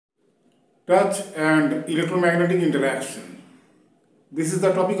Touch and electromagnetic interaction. This is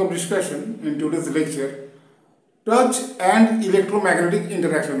the topic of discussion in today's lecture. Touch and electromagnetic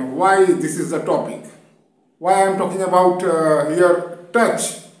interaction. Why this is the topic? Why I am talking about here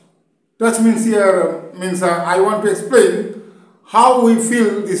touch. Touch means I want to explain how we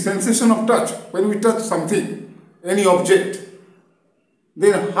feel the sensation of touch when we touch something, any object.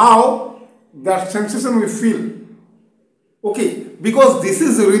 Then how that sensation we feel. Okay, because this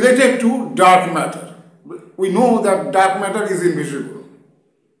is related to dark matter. We know that dark matter is invisible.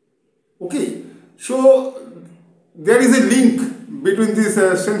 Okay, so there is a link between this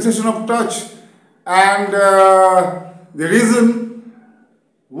sensation of touch and the reason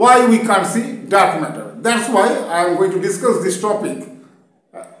why we can't see dark matter. That's why I am going to discuss this topic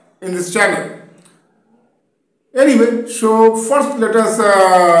in this channel. Anyway, so first let us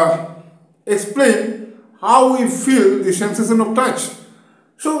explain how we feel the sensation of touch.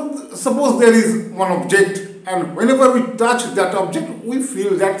 So suppose there is one object and whenever we touch that object, we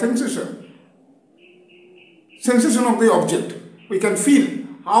feel that sensation. Sensation of the object. We can feel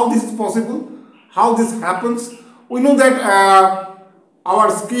how this is possible, how this happens. We know that our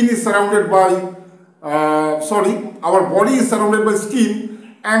skin is surrounded by, our body is surrounded by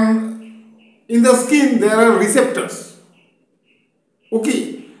skin, and in the skin there are receptors.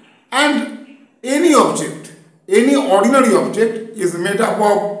 Okay, and any object, any ordinary object is made up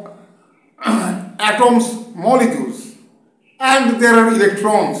of atoms, molecules, and there are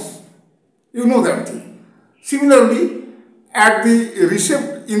electrons. You know that thing. Similarly,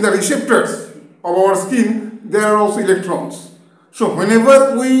 in the receptors of our skin, there are also electrons. So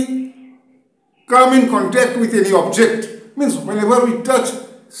whenever we come in contact with any object, means whenever we touch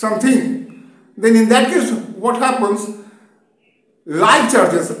something, then in that case, what happens? Like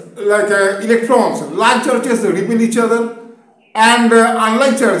charges, like electrons, like charges repel each other and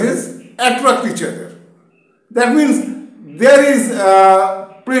unlike charges attract each other. That means there is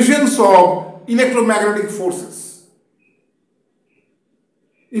presence of electromagnetic forces.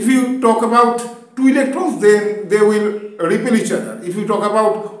 If you talk about two electrons, then they will repel each other. If you talk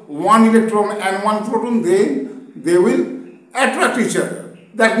about one electron and one proton, then they will attract each other.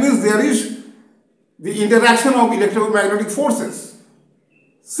 That means there is the interaction of electromagnetic forces.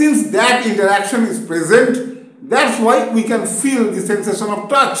 Since that interaction is present, that's why we can feel the sensation of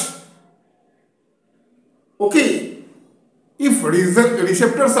touch. Okay, if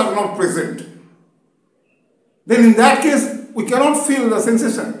receptors are not present, then in that case, we cannot feel the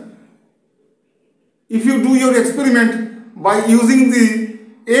sensation. If you do your experiment by using the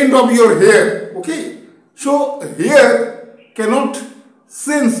end of your hair, okay, so hair cannot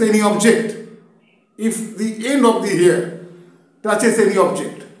sense any object if the end of the hair touches any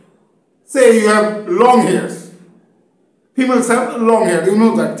object. Say you have long hairs. Females have long hair, you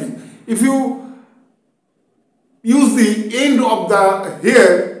know that thing. If you use the end of the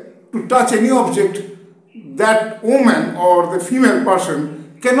hair to touch any object, that woman or the female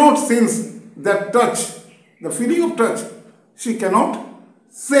person cannot sense that touch, the feeling of touch. She cannot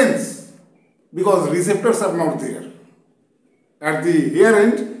sense because receptors are not there. At the hair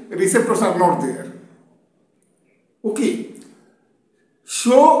end, receptors are not there. Okay.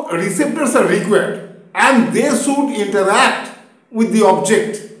 So receptors are required and they should interact with the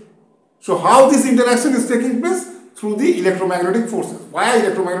object. So how this interaction is taking place? Through the electromagnetic forces. Why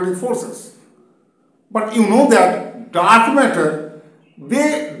electromagnetic forces? But you know that dark matter,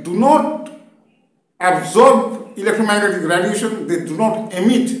 they do not absorb electromagnetic radiation, they do not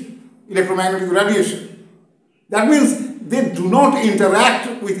emit electromagnetic radiation. That means they do not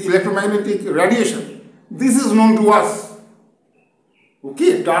interact with electromagnetic radiation. This is known to us.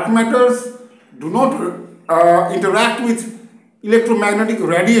 Okay, dark matters do not interact with electromagnetic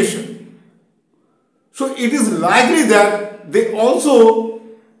radiation. So it is likely that they also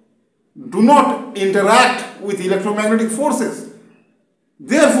do not interact with electromagnetic forces.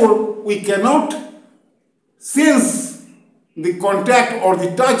 Therefore, we cannot sense the contact or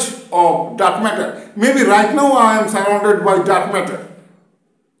the touch of dark matter. Maybe right now I am surrounded by dark matter.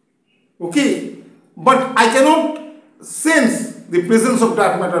 Okay, but I cannot sense the presence of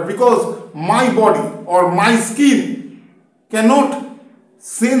dark matter because my body or my skin cannot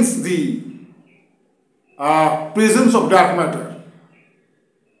sense the presence of dark matter,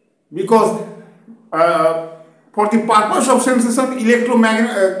 because for the purpose of sensation,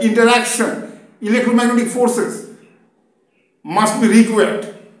 electromagnetic forces must be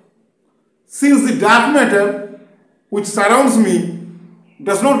required. Since the dark matter which surrounds me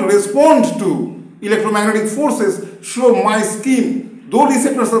does not respond to electromagnetic forces, so my skin, though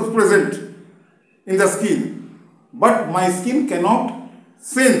receptors are present in the skin, but my skin cannot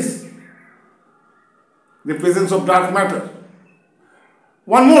sense the presence of dark matter.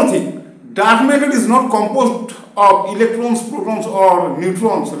 One more thing, dark matter is not composed of electrons, protons or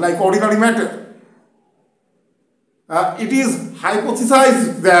neutrons like ordinary matter. It is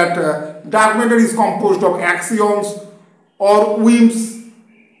hypothesized that dark matter is composed of axions or WIMPs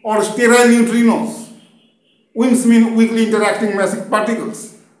or sterile neutrinos. WIMPs mean weakly interacting massive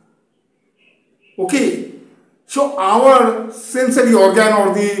particles. Okay, so our sensory organ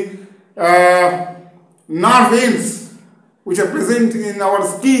or the nerve ends which are present in our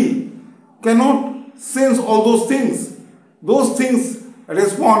skin cannot sense all those things. Those things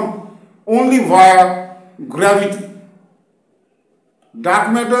respond only via gravity.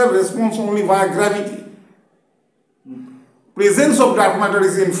 Dark matter responds only via gravity. Presence of dark matter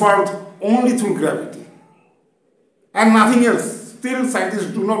is inferred only through gravity and nothing else. Still,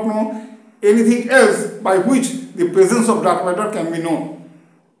 scientists do not know anything else by which the presence of dark matter can be known.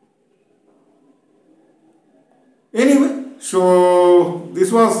 Anyway, so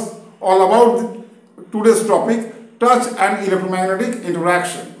this was all about today's topic, touch and electromagnetic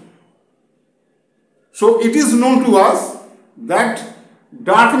interaction. So it is known to us that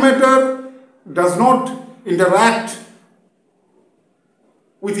dark matter does not interact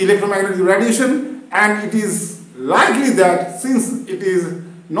with electromagnetic radiation, and it is likely that since it is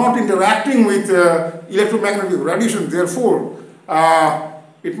not interacting with electromagnetic radiation, therefore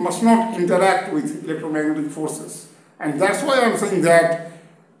it must not interact with electromagnetic forces. And that's why I am saying that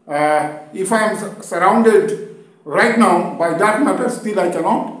if I am surrounded right now by dark matter, still I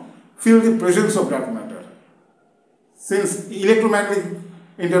cannot feel the presence of dark matter, since electromagnetic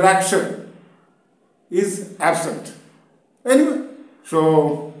interaction is absent. Anyway,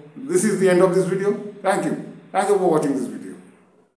 so this is the end of this video. Thank you. Thank you for watching this video.